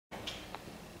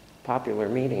popular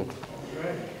meeting.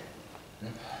 Right.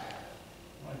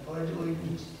 I pledge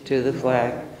allegiance To the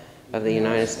flag of the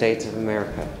United States of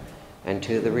America and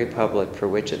to the republic for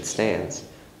which it stands,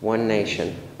 one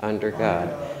nation, under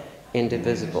God,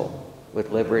 indivisible,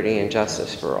 with liberty and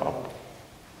justice for all.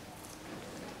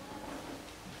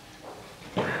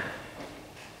 Can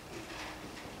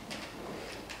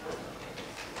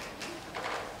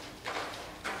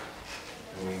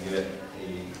we get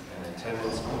an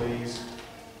attendance, please?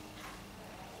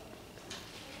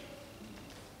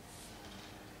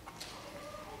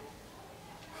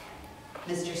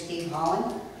 Mr. Steve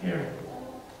Holland, here.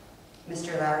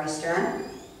 Mr. Larry Stern,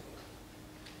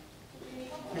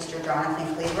 Mr.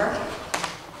 Jonathan Cleaver,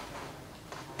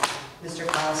 Mr.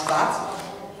 Kyle Scott,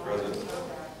 Present.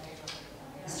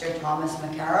 Mr. Thomas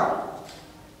McCarroll,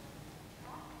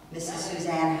 Mrs.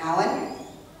 Suzanne Howen,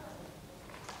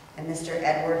 and Mr.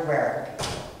 Edward Ware.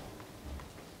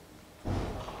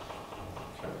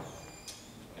 Okay.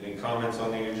 Any comments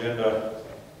on the agenda?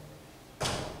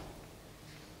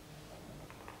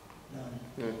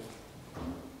 None.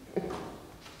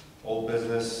 Old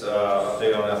business,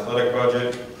 update on athletic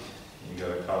budget. You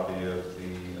got a copy of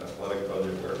the athletic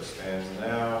budget where it stands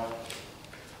now.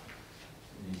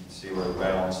 You can see where the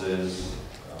balance is.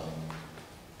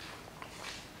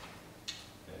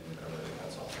 And everything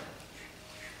that's on there.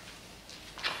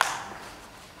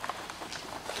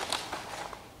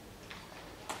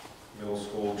 Middle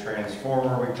school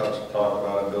transformer, we talked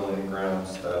about it, building and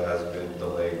grounds, that has been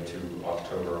delayed to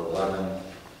October 11th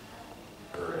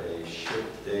for a ship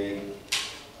date.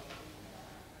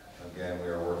 Again, we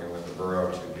are working with the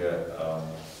borough to get,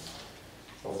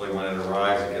 hopefully when it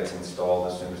arrives, it gets installed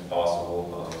as soon as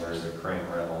possible. There's a crane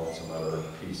rental and some other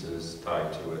pieces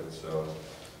tied to it, so,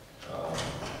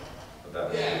 but that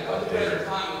will be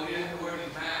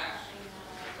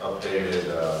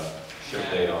updated ship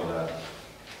date on that.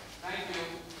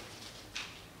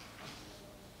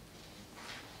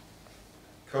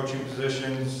 Coaching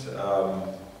positions,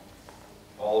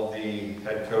 all of the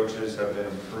head coaches have been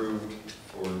approved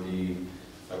for the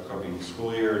upcoming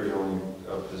school year. The only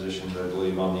positions I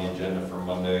believe on the agenda for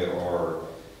Monday are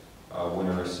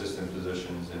winter assistant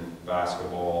positions in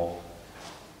basketball,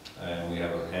 and we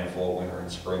have a handful of winter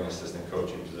and spring assistant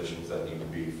coaching positions that need to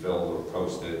be filled or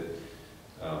posted.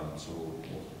 So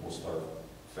we'll start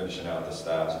finishing out the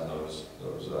staffs in those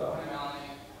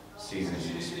seasons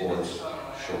in sports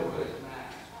shortly.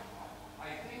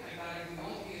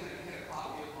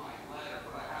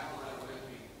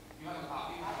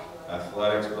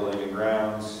 Athletics, building and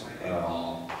grounds.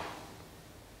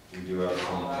 We do have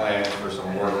some plans for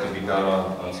some work to be done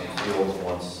on some fields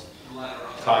once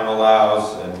time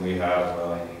allows, and we have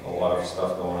a lot of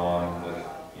stuff going on with,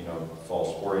 fall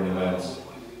sporting events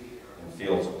and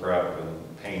fields prep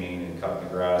and painting and cutting the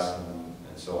grass and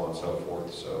so on and so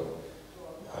forth. So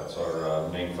that's our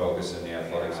main focus in the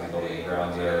athletics and building and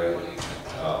grounds area.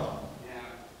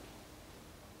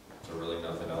 So really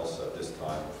nothing else at this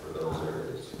time for those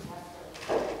areas.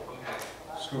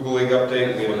 School League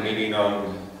update, we had a meeting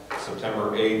on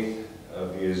September 8th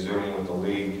via Zoom with the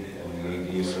league and the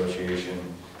AD Association.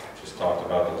 Just talked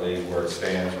about the league, where it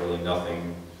stands, really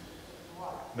nothing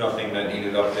that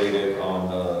needed updated on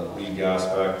the league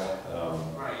aspect.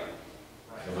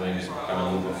 Everything's kind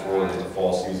of moving forward to the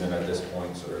fall season at this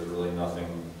point, so there's really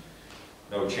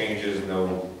no changes,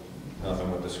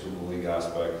 nothing with the School League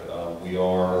aspect. We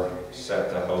are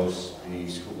set to host the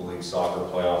School League soccer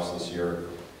playoffs this year.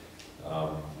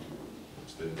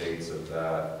 Which the dates of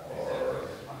that are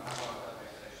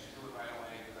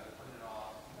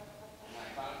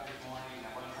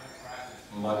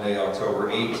Monday, October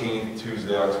 18th,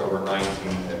 Tuesday, October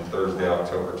 19th, and Thursday,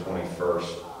 October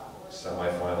 21st.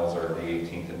 Semifinals are the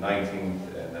 18th and 19th,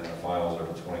 and then the finals are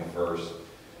the 21st.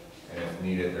 And if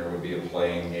needed, there would be a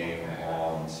playing game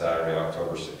on Saturday,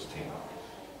 October 16th.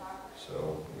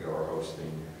 So we are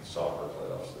hosting soccer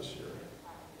playoffs this year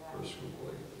for the School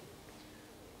League.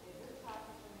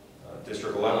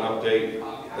 District 11 update,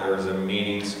 there is a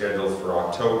meeting scheduled for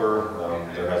October.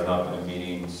 There has not been a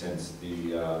meeting since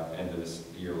the end of this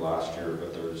year last year,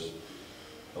 but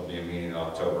there'll be a meeting in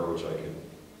October, which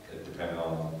it depends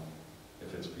on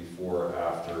if it's before or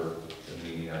after the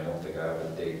meeting. I don't think I have a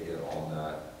date yet on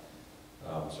that.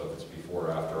 So if it's before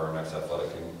or after our next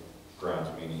athletic and grounds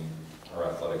meeting, our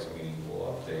athletics meeting,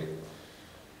 we'll update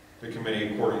the committee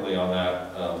accordingly on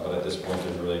that. But at this point,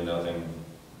 there's really no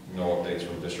updates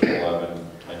from District 11.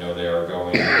 I know they are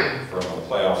going, from a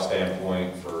playoff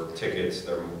standpoint, for tickets,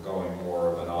 they're going more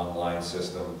of an online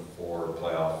system for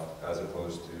playoff as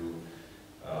opposed to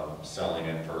selling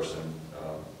in person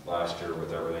last year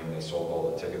with everything, they sold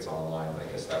all the tickets online. I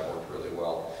guess that worked really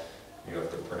well. You have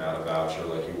to print out a voucher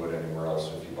like you would anywhere else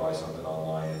if you buy something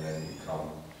online, and then you come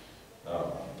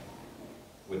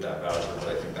with that voucher. So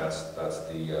I think that's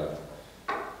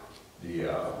the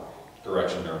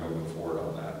direction they're moving forward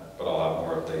on that. But I'll have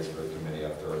more updates for the committee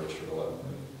after Richard 11.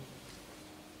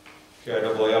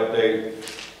 PIAA update,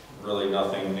 really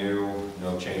nothing new,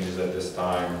 no changes at this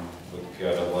time. With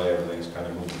PIAA, everything's kind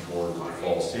of moving forward with the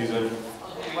fall season.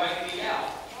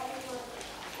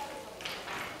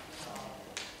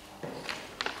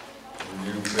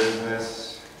 New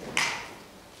business.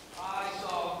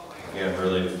 Again,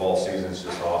 really the fall season is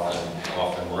just often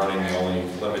running. The only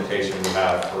limitation we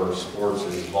have for sports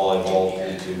is volleyball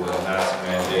due to the mask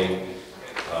mandate.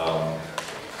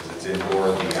 Because it's indoor,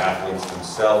 the athletes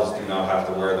themselves do not have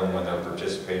to wear them when they're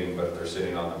participating, but if they're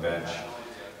sitting on the bench,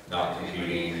 not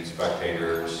competing,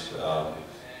 spectators,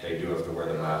 they do have to wear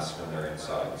the mask when they're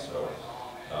inside. So,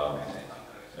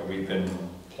 and we've been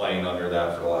playing under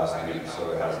that for the last week,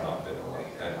 so it has not been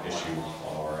an issue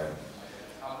on our end.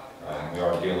 We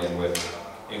are dealing with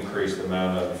increased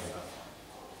amount of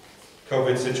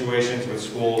COVID situations with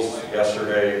schools.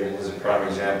 Yesterday was a prime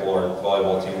example. Our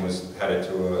volleyball team was headed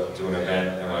to an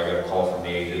event, and I got a call from the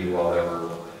AD while they were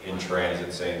in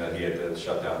transit saying that he had to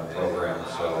shut down the program.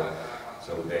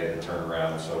 So they had to turn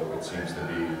around. So it seems to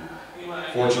be,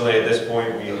 fortunately at this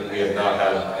point, we have not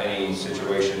had any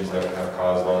situations that have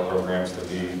caused our programs to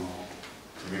be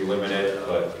limited,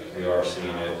 but we are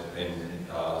seeing it in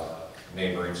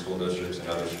neighboring school districts and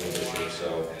other school districts.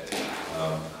 So.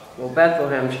 Well,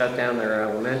 Bethlehem shut down their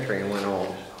elementary and went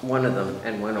all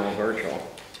virtual.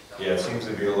 Yeah, it seems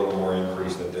to be a little more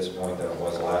increased at this point than it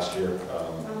was last year.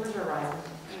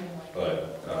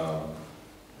 But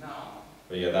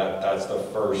yeah, that's the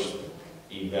first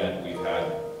event we've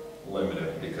had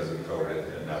limited because of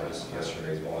COVID, and that was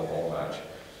yesterday's volleyball match,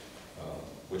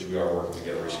 which we are working to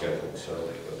get rescheduled. So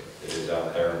it is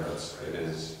out there, and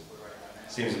it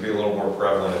seems to be a little more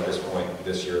prevalent at this point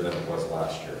this year than it was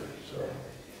last year. So.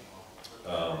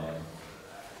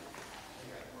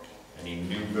 Any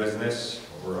new business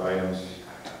or items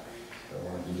that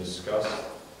want to be discussed?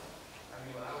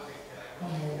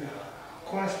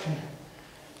 Question.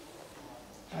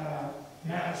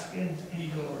 Mask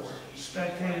indoors.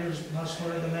 Spectators must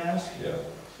wear the mask? Yeah.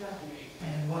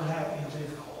 And what happens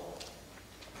if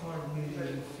part of me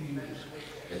refuse?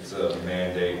 It's a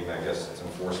mandate. I guess it's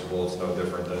enforceable. It's no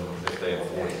different than if they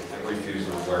refuse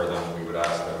to wear them. We would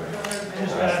ask them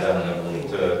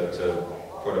to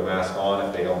put a mask on.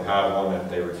 If they don't have one, if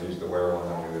they refuse to wear one,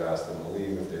 then we would ask them to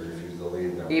leave. If they refuse to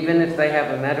leave, then even if they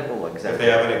have a medical exemption. If they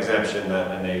have an exemption,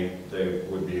 then they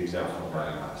would be exempt from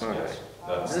wearing a mask. Okay. Yes,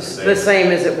 that's the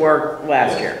same as it worked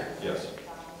last yes. year. Yes.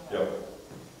 Yep.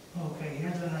 Okay,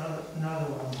 here's another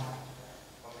one.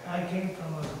 I came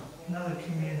from another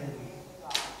community.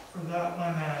 Forgot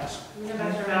my mask. We Didn't have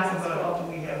think extra masks as about well. it,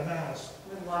 do we have masks?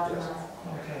 With lots of Yes. masks.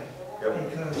 Okay. Yep.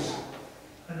 Because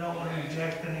I don't want to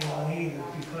reject anyone either,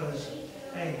 because,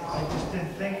 hey, I just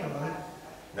didn't think of it.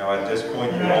 Now at this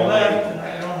point, And I left and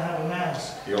I don't have a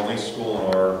mask. the only school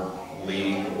in our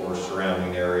league or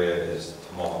surrounding area is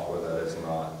Tamaqua that is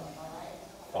not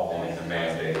following the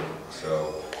mandate.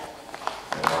 So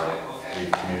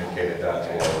we've communicated that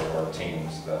to our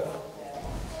teams that.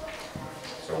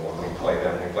 So when we play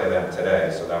them today.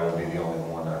 So that would be the only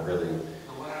one that really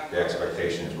the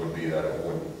expectations would be that it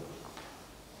wouldn't.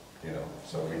 You know,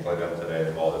 so we play them today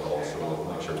in volleyball, so we'll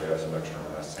make sure we have some extra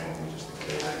masks just in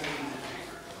case.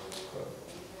 But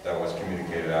that was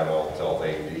communicated out to all the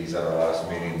ADs at our last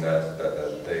meeting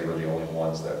that they were the only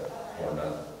ones that were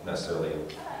not necessarily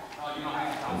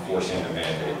enforcing the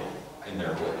mandate in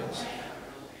their buildings.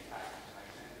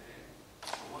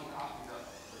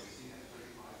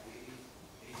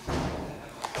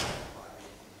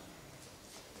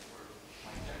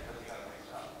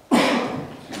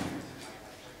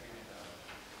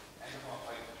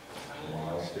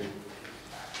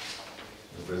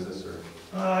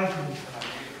 I can,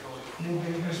 new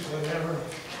business, whatever.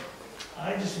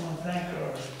 I just want to thank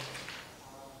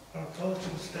our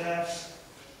coaching staffs,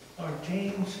 our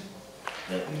teams,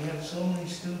 that we have so many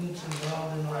students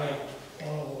involved in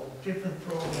all different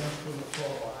programs for the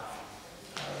fall.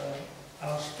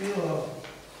 I'll steal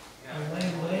a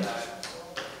Elaine Lynch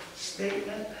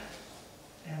statement,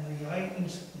 and the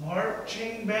items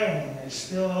marching band is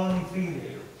still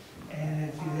undefeated. And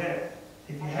if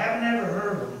you haven't ever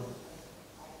heard of them,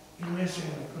 you're missing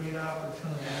a great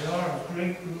opportunity. They are a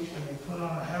great group, and they put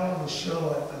on a hell of a show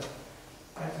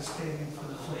at the stadium for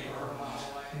the football games.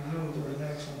 They really do an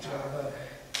excellent job.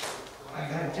 I've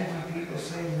had different people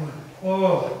say to me,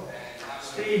 "Oh,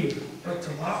 Steve, but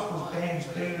Tamaka's band's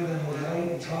bigger than the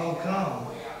Layton's Hall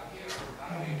Common.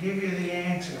 I can give you the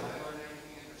answer.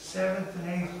 7th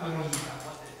and 8th grade,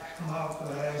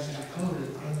 Tamaka has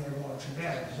included in their marching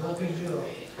band. No big deal.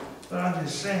 But I'm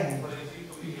just saying,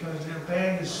 because their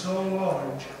band is so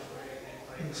large,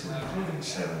 it's including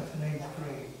 7th and 8th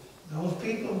grade. Those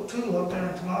people too up there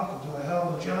in Tamaka do a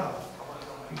hell of a job.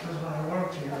 Because when I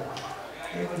worked here,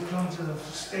 they would come to the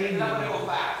stadium a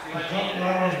couple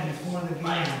hours before the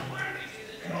game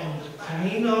and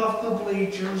clean off the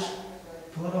bleachers,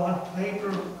 put on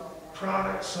paper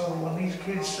products so when these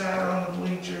kids sat on the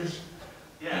bleachers,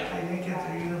 they didn't get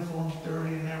their uniforms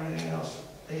dirty and everything else.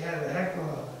 They had a heck of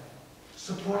a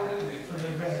support for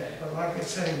their band. But like I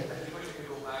say,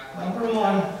 number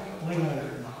one,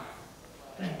 Layton.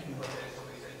 Thank you.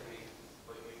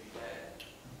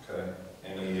 Okay,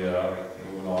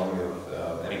 moving on with,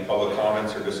 any public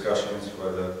comments or discussions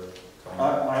for the?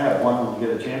 I have one when you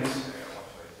get a chance.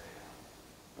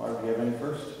 Why, do you have any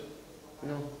first?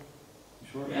 No. You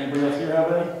sure? Anybody else here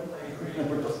have any?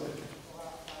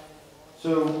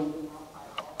 So,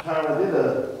 Kyle, I did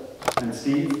and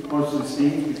Steve, mostly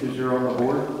Steve, because you're on the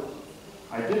board,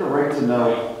 I did a right to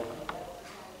know,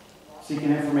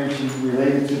 seeking information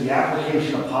related to the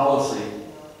application of policy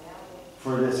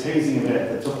for this hazing event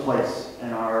that took place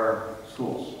in our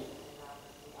schools.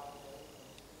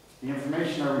 The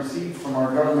information I received from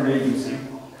our government agency,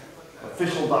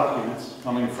 official documents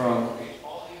coming from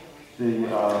the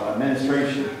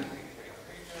administration,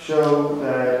 show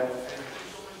that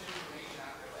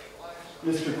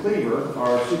Mr. Cleaver,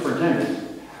 our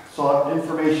superintendent, sought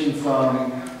information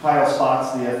from Kyle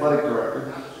Spots, the athletic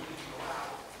director,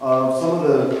 of some of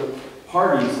the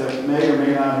parties that may or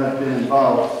may not have been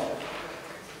involved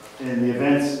in the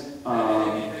events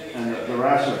and the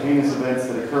rash of heinous events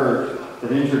that occurred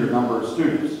that injured a number of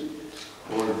students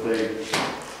or that they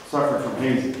suffered from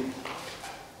hazing.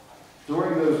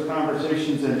 During those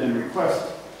conversations and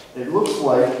requests, it looks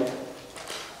like,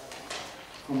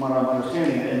 from what I'm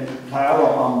understanding, and Kyle,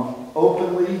 I'm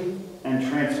openly and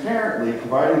transparently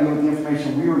providing you with the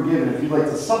information we were given. If you'd like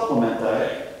to supplement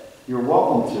that, you're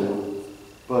welcome to.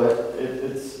 But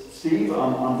it's Steve,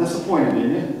 I'm disappointed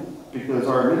in you because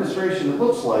our administration, it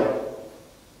looks like,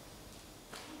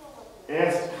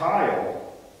 asked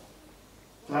Kyle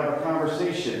to have a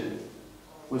conversation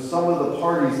with some of the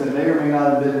parties that may or may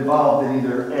not have been involved in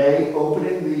either A,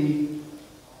 opening the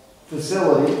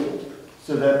facility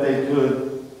so that they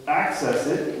could access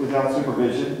it without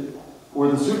supervision, or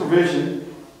the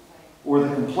supervision or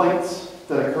the complaints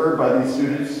that occurred by these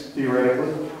students,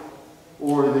 theoretically,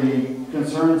 or the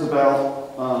concerns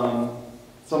about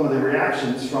some of the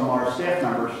reactions from our staff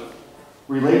members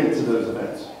related to those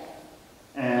events.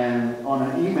 And on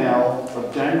an email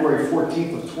of January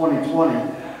 14th of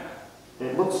 2020,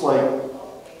 it looks like,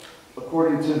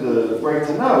 according to the right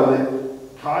to know,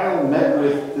 that Kyle met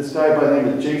with this guy by the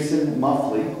name of Jason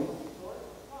Muffley.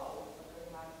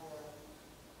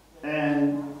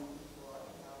 And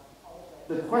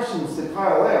the questions that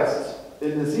Kyle asked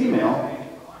in this email,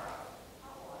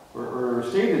 or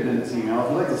stated in this email,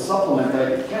 if you'd like to supplement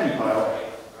that, you can, Kyle.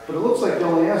 But it looks like you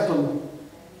only asked him,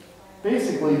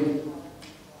 basically,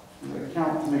 I'm going to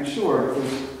count to make sure,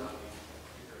 because,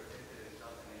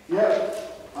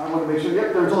 I want to make sure,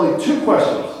 there's only 2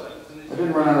 questions. I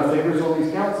didn't run out of figures on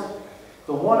these counts.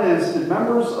 The one is, did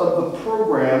members of the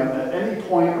program at any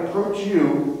point approach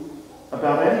you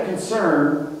about any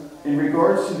concern in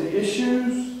regards to the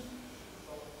issues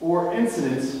or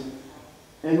incidents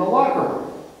in the locker room?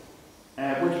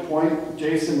 At which point,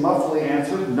 Jason Muffley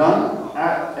answered, none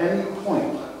at any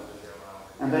point.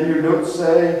 And then your notes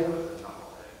say,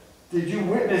 did you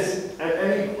witness at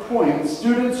any point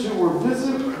students who were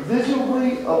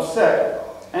visibly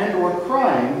upset and or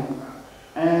crying?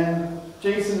 And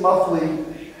Jason Muffley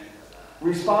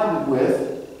responded with,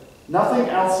 nothing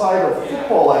outside of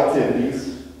football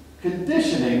activities,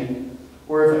 conditioning,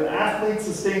 or if an athlete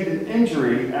sustained an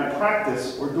injury at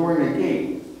practice or during a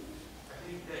game.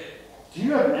 Do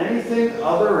you have anything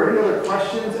other, or any other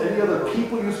questions, any other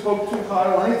people you spoke to,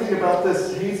 Kyle, anything about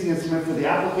this hazing incident for the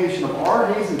application of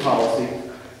our hazing policy,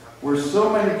 where so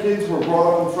many kids were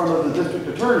brought up in front of the district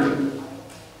attorney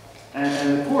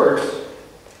and the courts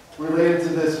related to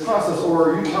this process,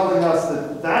 or are you telling us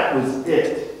that that was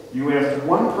it? You asked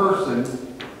one person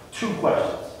 2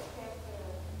 questions.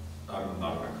 I'm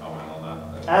not going to comment on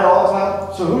that. At all,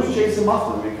 Kyle? So who's Jason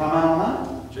Muffley? Will you comment on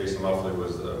that? Jason Muffley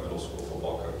was the middle school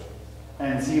football coach.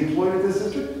 And is he employed at this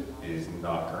district? He is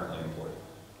not currently employed.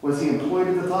 Was he employed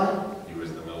at the time? He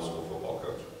was the middle school football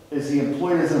coach. Is he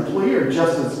employed as an employee or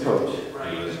just as coach?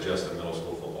 He was just a middle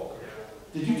school football coach.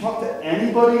 Did you talk to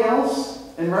anybody else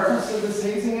in reference to this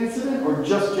hazing incident, or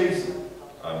just Jason?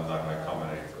 I'm not going to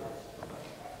comment any further.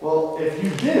 Well, if you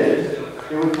did,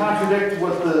 it would contradict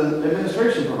what the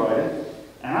administration provided,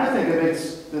 and I think it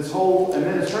makes this whole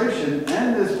administration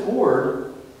and this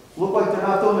board look like they're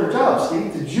not doing their job.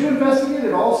 Steve, did you investigate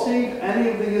at all, Steve, any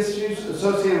of the issues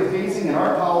associated with hazing in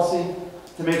our policy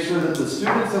to make sure that the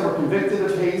students that were convicted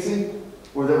of hazing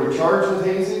or that were charged with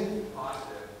hazing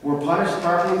were punished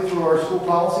properly through our school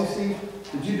policy, Steve?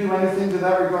 Did you do anything to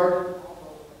that regard?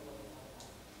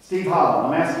 Steve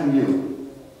Holland, I'm asking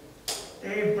you.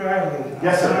 Dave Bradley,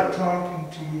 Yes, sir. I'm not talking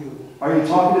to you. Are you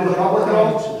talking to the public at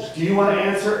all? Do you want to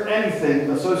answer anything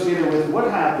associated with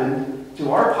what happened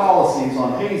to our policies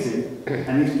on hazing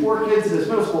and these poor kids in this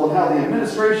middle school and how the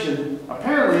administration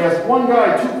apparently asked one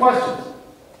guy 2 questions?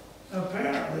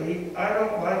 Apparently, I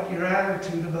don't like your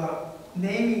attitude about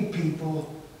naming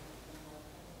people.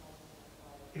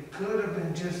 It could have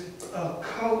been just a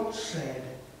coach said,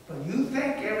 but you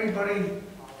think everybody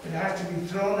that has to be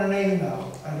thrown a name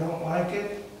out. I don't like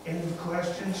it. Any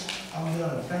questions? I'm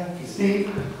done. Thank you.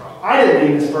 Steve, I didn't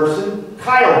name this person.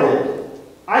 Kyle did.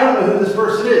 I don't know who this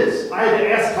person is. I had to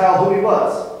ask Kyle who he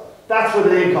was. That's where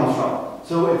the name comes from.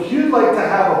 So if you'd like to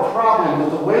have a problem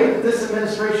with the way that this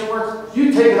administration works,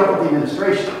 you take it up with the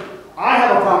administration. I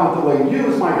have a problem with the way you,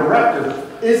 as my director,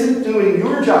 isn't doing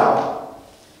your job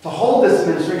to hold this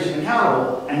administration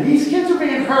accountable. And these kids are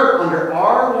being hurt under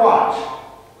our watch.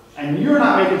 And you're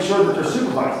not making sure that they're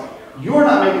supervised. You're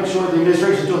not making sure the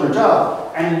administration's doing their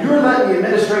job, and you're letting the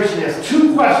administration ask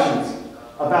 2 questions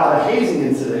about a hazing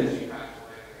incident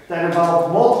that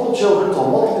involved multiple children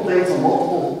on multiple dates on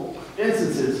multiple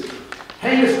instances,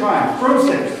 heinous crimes,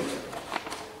 broomsticks.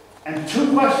 And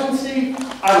 2 questions, Steve?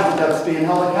 I don't think that's being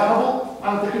held accountable.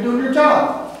 I don't think you're doing your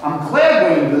job. I'm glad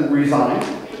Wayne resigned.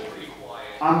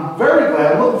 I'm very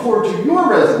glad. I'm looking forward to your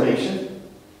resignation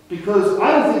because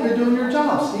I don't think you're doing your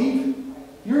job, Steve.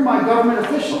 You're my government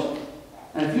official.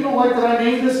 And if you don't like that I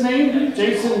named this name,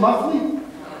 Jason Muffley,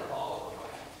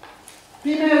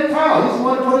 be mad at Kyle. He's the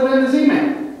one who put it in his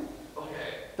email.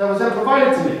 That was then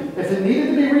provided to me. If it needed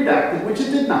to be redacted, which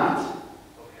it did not,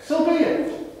 so be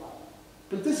it.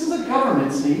 But this is a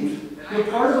government, Steve. You're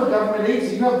part of a government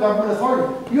agency. You have government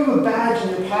authority. You have a badge in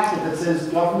your pocket that says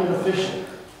government official.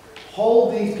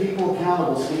 Hold these people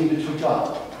accountable, Steve. It's your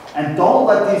job. And don't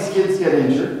let these kids get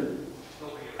injured.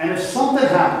 And if something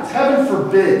happens, heaven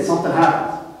forbid something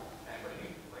happens,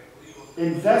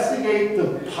 investigate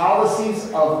the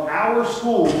policies of our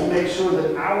school to make sure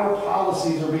that our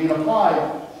policies are being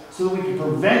applied so that we can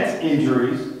prevent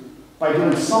injuries by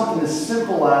doing something as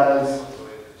simple as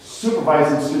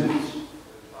supervising students.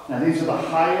 Now, these are the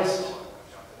highest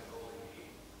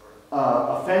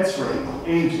offense rate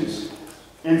ages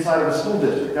inside of a school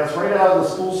district. That's right out of the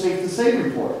school safe to save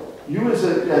report. You as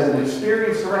an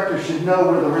experienced director should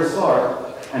know where the risks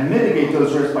are and mitigate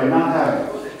those risks by not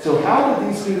having it. So how did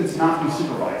these students not be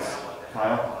supervised,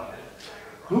 Kyle?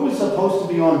 Who is supposed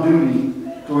to be on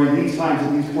duty during these times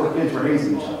that these poor kids were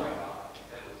hazing each other?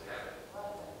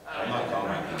 I'm not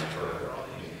commenting further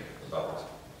about this.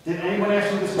 Did anyone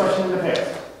ask you this question in the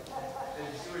past?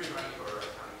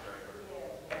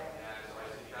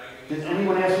 Did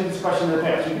anyone ask you this question in the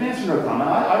past? You can answer no comment.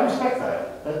 I respect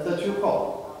that. That's your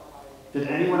call. Did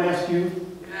anyone ask you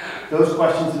those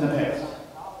questions in the past?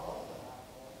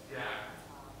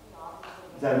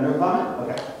 Is that a no comment?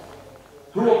 Okay.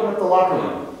 Who opened up the locker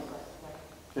room?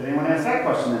 Did anyone ask that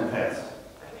question in the past?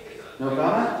 No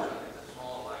comment?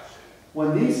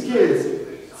 When these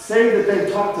kids say that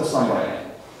they talked to somebody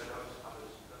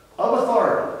of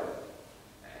authority,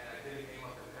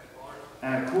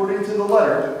 and according to the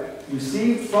letter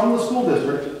received from the school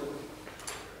district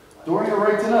during a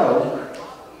right to know,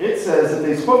 it says that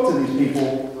they spoke to these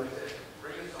people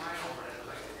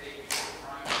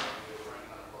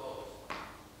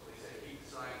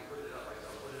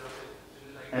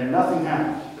and nothing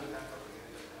happened.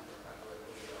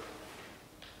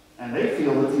 And they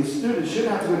feel that these students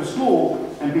shouldn't have to go to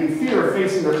school and be in fear of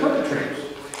facing their perpetrators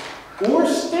or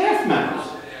staff members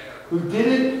who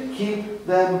didn't keep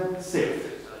them safe.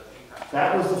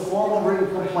 That was the formal written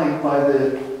complaint by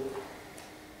the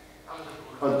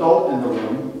adult in the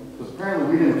room, because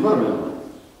apparently we didn't put him in the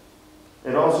room.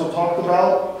 It also talked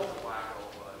about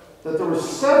that there were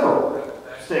several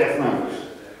staff members.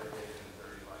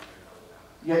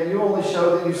 Yet you only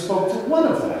show that you spoke to one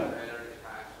of them.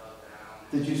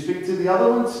 Did you speak to the other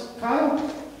ones,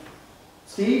 Kyle?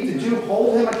 Steve, did you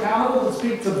hold him accountable to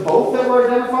speak to both that were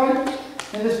identified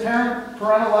in this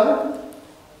parental letter?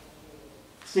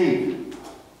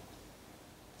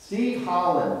 Steve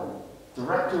Holland,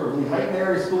 director of the Heighton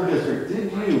Area School District,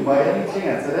 did you, by any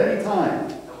chance, at any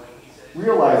time,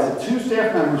 realize that 2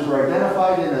 staff members were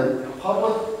identified in a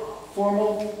public,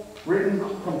 formal, written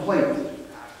complaint?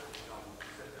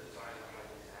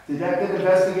 Did that get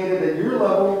investigated at your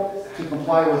level to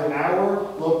comply with our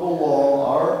local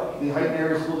law, the Heighton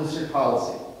Area School District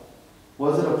policy?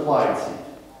 Was it applied, Steve?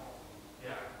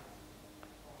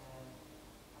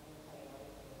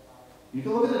 You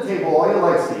can look at the table all you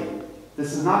like, Steve.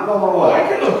 This is not going away. I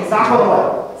can look at It's not going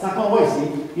away. It's not going away,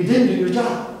 Steve. You didn't do your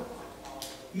job.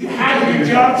 You had your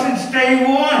job since day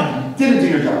one. You didn't do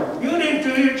your job. You didn't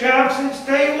do your job since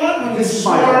day one when you This is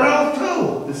my swore it job. out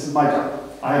too. This is my job.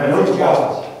 I have no Good job.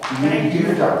 job. You didn't do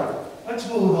your job. Let's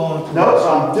move on to. No, so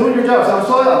I'm doing your job. So I'm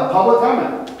sorry, I'm public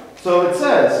comment. So it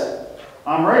says,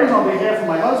 I'm writing on behalf of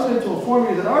my husband to inform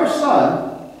you that our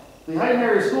son, the Heighton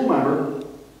Area school member,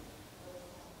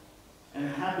 and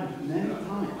it happened many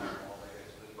times,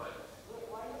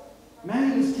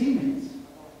 many of his teammates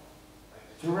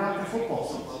throughout the football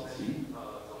season, Steve.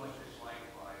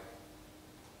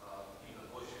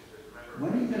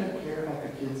 When are you going to care about the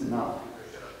kids enough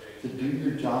to do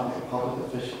your job as a public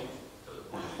official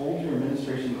and hold your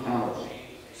administration accountable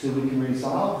so we can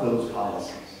resolve those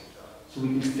policies, so we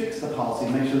can fix the policy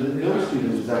and make sure that no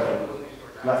student is ever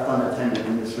left unattended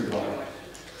in this regard,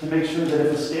 to make sure that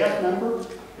if a staff member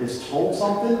is told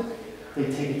something, they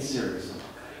take it seriously.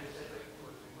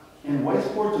 In White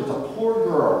Sports, there was a poor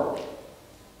girl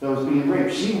that was being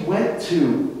raped. She went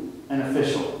to an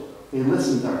official. They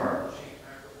listened to her.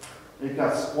 It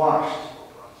got squashed.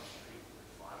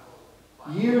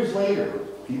 Years later,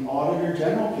 the Auditor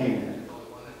General came in,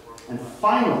 and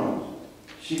finally,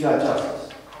 she got justice.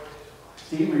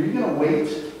 Steve, are you going to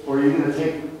wait, or are you going to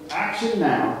take action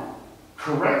now,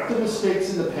 correct the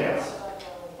mistakes in the past,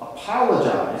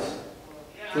 apologize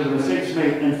for the mistakes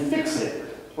made, and fix it,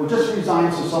 or just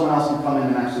resign so someone else can come in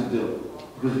and actually do it?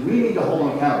 Because we need to hold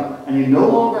them accountable. And you no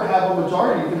longer have a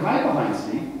majority you can hide behind,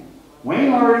 Steve.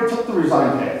 Wayne already took the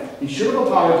resign path. He should have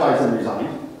apologized and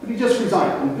resigned, but he just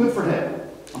resigned, and good for him.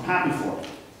 I'm happy for him.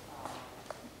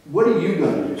 What are you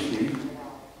going to do, Steve?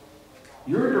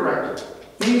 You're a director.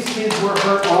 These kids were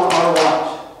hurt on our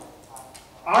watch.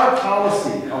 Our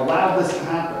policy allowed this to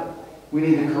happen. We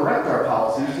need to correct our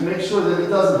policies to make sure that it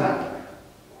doesn't happen.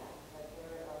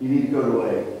 You need to go to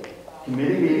a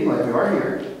committee meeting like we are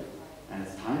here, and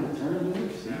it's time to turn it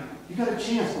loose. You got a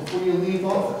chance before you leave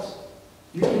office.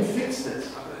 You can fix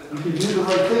this. You can do the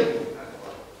right thing.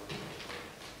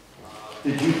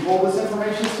 Did you pull this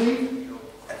information, Steve?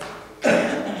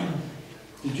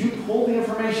 Did you pull the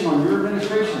information on your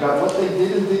administration about what they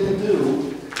did and didn't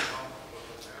do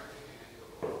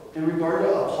in regard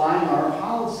to applying our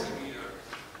policy?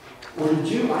 Or did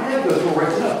you? I had to go through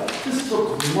right now. This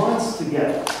took months to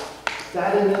get.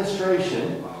 That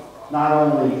administration not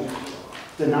only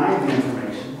denied the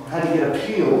information, had to get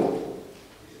appealed,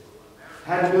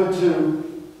 had to go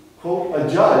to, quote, a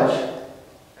judge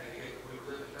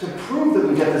to prove that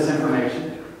we get this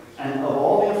information. And of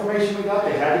all the information we got,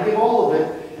 they had to give all of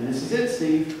it. And this is it,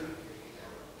 Steve.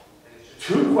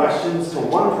 2 questions to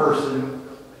 1 person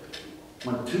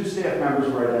when 2 staff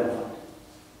members were identified.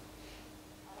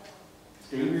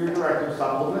 Steve, you're a director.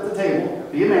 Stop looking at the table.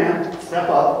 Be a man. Step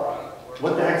up.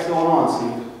 What the heck's going on,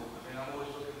 Steve?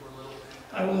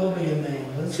 I will be a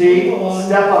man. Let's Steve, move on.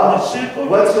 step up.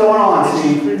 What's going on,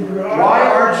 Steve? Why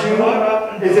aren't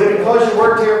you, is it because you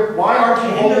worked here? Why aren't you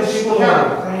holding these people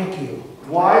accountable? Thank you.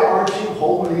 Why aren't you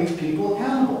holding these people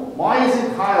accountable? Why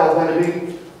isn't Kyle going to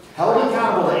be held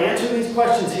accountable to answer these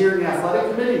questions here in the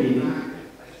athletic committee meeting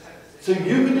so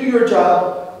you can do your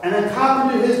job and then Kyle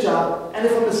can do his job, and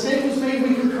if a mistake was made,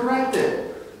 we can correct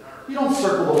it. You don't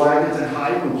circle the wagons and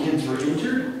hide when kids were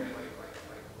injured.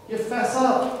 You fess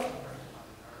up.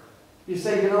 You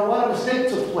say, you know what, a mistake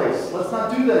took place. Let's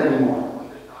not do that anymore.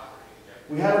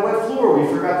 We had a wet floor. We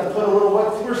forgot to put a little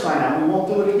wet floor sign out. We won't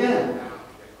do it again.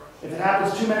 If it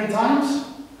happens too many times,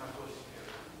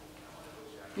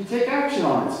 you take action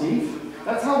on it, Steve.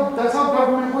 That's how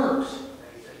government works.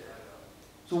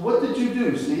 So what did you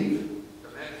do, Steve?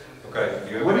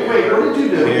 Okay. What did you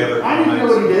do? I need to know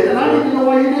what you did, and I need to know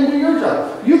why you didn't do your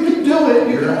job. You can do it,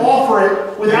 you can offer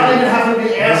it, without even having to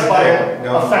be asked by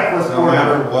a feckless No board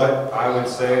matter member. what I would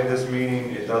say at this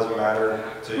meeting, it doesn't matter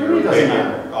to your Really doesn't opinion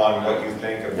matter. on what you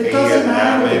think of It me as doesn't an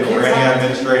matter what admin the or kids any have to-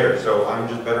 administrator, so I'm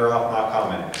just better off not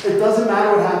commenting. It doesn't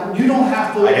matter what happened. You don't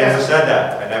have to I never ask. said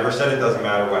that. I never said it doesn't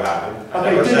matter what happened. I Okay,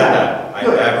 never it said did that. matter. I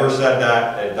Good. never said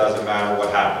that. It doesn't matter what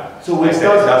happened. So I it said it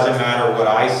doesn't. doesn't matter what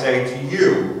I say to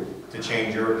you to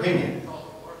change your opinion.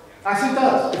 Actually, it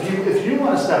does. If you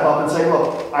want to step up and say,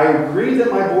 look, I agree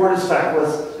that my board is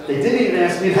feckless, They didn't even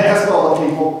ask me to ask all the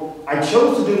people. I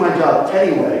chose to do my job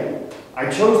anyway. I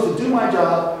chose to do my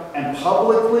job and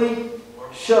publicly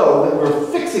show that we're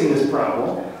fixing this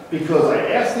problem because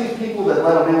I asked these people that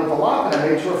let them in with the lock, and I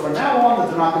made sure from now on that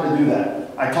they're not going to do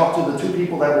that. I talked to the 2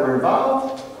 people that were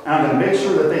involved, and I'm going to make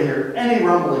sure that they hear any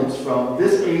rumblings from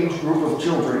this age group of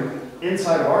children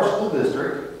inside of our school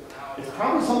district. It's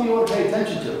probably something you want to pay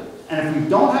attention to. And if we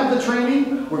don't have the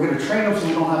training, we're going to train them so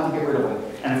we don't have to get rid of them.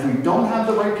 And if we don't have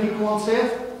the right people on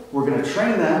staff, we're going to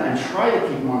train them and try to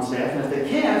keep them on staff. And if they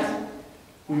can't,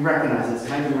 we recognize it's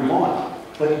time to move on.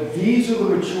 But these are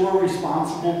the mature,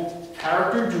 responsible,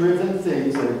 character-driven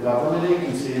things that a government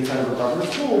agency inside of a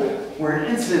government school where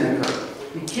an incident occurred.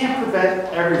 You can't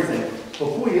prevent everything.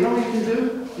 But boy, you know what you can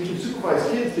do? You can supervise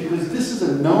kids because this is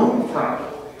a known problem.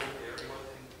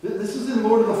 This is in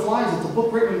Lord of the Flies. It's a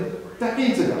book written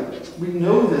decades ago. We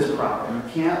know this problem.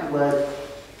 You can't let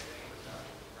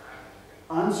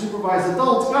unsupervised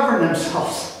adults govern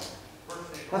themselves.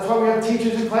 That's why we have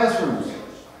teachers in classrooms.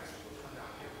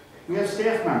 We have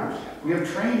staff members. We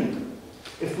have training.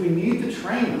 If we need the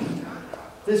training,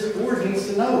 this board needs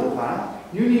to know, huh?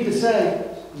 You need to say,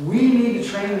 we need to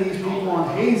train these people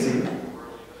on hazing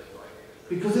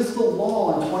because it's the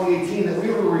law in 2018 that we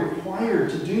were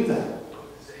required to do that.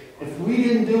 If we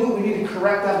didn't do it, we need to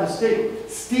correct that mistake.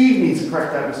 Steve needs to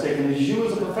correct that mistake, and as you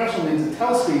as a professional need to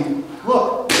tell Steve,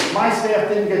 look, my staff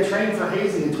didn't get trained for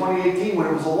hazing in 2018 when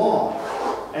it was a law.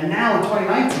 And now in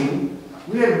 2019,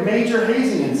 we have a major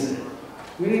hazing incident.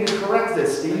 We need to correct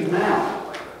this, Steve,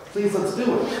 now. Please, let's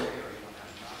do it.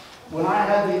 When I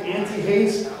had the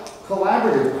anti-haze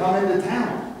collaborative come into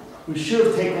town, we should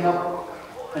have taken up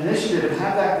initiative and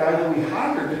had that guy that we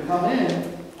hired to come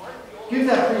in, give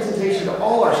that presentation to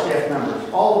all our staff members,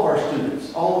 all of our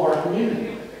students, all of our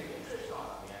community.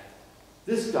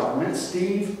 This government,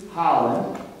 Steve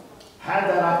Holland, had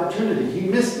that opportunity. He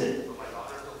missed it.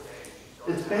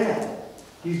 It's bad.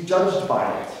 He's judged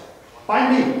by it. By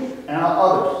me and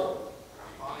others.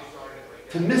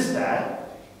 To miss that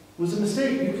was a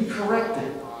mistake. You can correct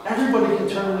it. Everybody can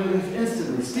turn to you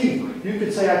instantly. Steve, you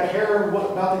could say, I care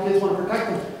about the kids, want to protect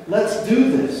them. Let's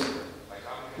do this.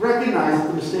 Recognize that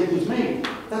the mistake was made.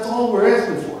 That's all we're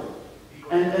asking for.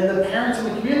 And the parents in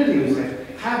the community would say,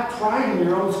 have pride in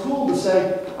your own school to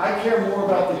say, I care more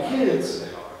about the kids,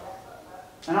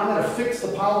 and I'm going to fix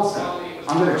the policy.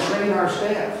 I'm going to train our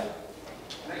staff.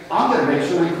 I'm going to make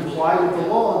sure we comply with the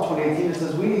law in 2018 that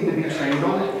says we need to be trained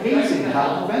on hazing and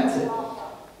how to prevent it.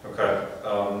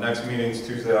 Okay, next meeting's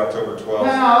Tuesday, October 12th.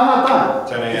 No, I'm not done.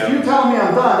 10 a.m. If you're telling me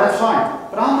I'm done, that's fine.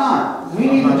 But I'm not. We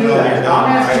need to do that.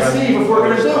 I'm asking Steve if we're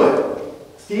going to do it.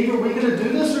 Steve, are we going to do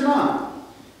this or not?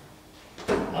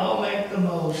 I'll make the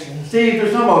motion. Steve,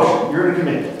 there's no motion. You're in a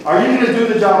committee. Are you going to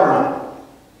do the job or not?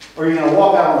 Or are you going to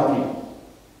walk out on the people?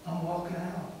 I'm walking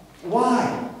out.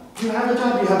 Why? You have a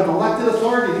job. You have an elected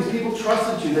authority. These people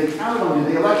trusted you. They counted on you.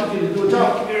 They elected you to do a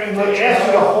job. They asked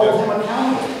you to hold him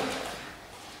accountable.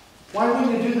 Why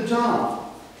wouldn't you do the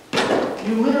job?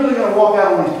 You're literally going to walk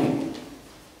out on these people.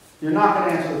 You're not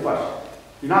going to answer the question.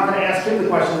 You're not going to ask him the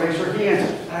question to make sure he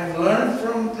answers. I've learned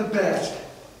from the best,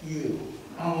 you.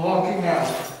 I'm walking out.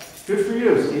 Good for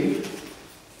you, Steve.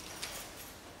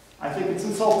 I think it's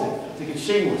insulting. I think it's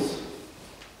shameless.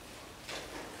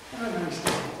 Have a nice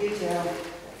day. You too.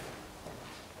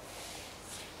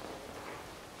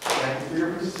 Thank you for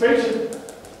your participation.